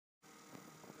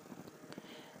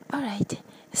Alright,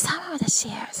 some of the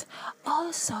shares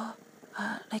also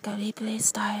like a replay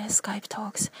style Skype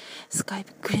talks,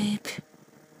 Skype group,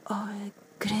 or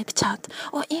group chat,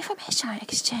 or information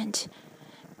exchange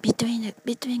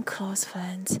between close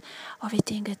friends or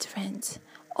between good friends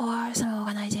or some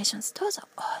organizations. Those are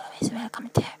always welcome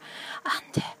there.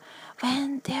 And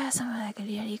when there are some like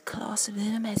really close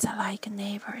roommates like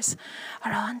neighbors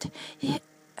around,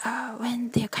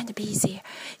 when they're kind of busy,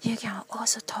 you can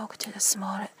also talk to the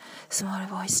small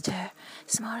voice to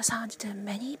small sound to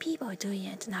many people doing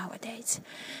it nowadays,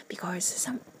 because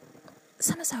some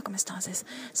circumstances,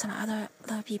 some other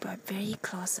people are very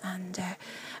close, and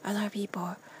other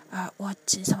people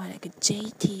watching some like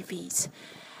JTVs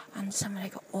and some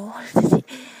like old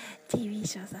TV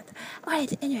shows. That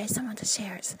alright. Anyway, some of the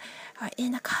shares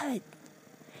in the college.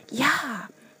 Yeah,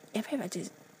 everybody's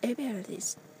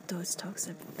those talks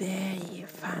are very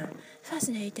fun,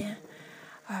 fascinating,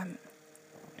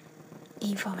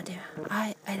 informative.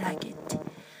 I like it.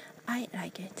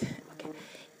 Okay.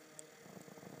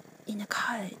 In a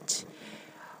college,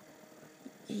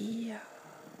 yeah,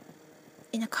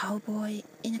 in a cowboy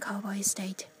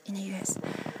state in the US,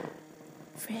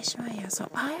 freshman year. So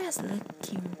I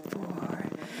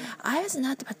was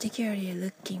not particularly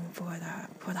looking for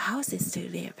the houses to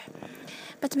live,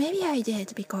 but maybe I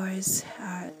did because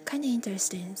kind of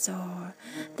interesting. So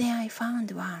then I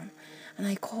found one, and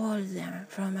I called them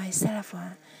from my cell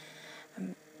phone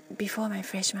before my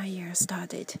freshman year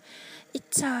started.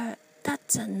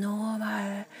 That's a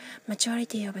normal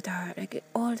majority of the like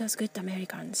all those good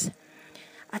Americans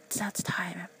at that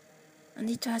time, and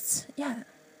it was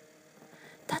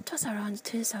that was around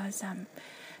 2000,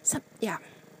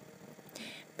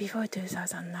 before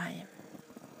 2009.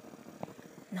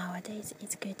 Nowadays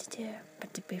it's good too,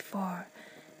 but before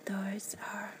those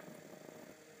are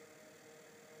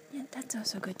that's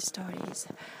also good stories.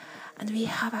 And we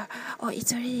have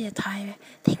it's already a time.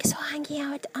 Thanks for hanging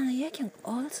out, and you can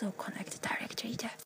also connect directly to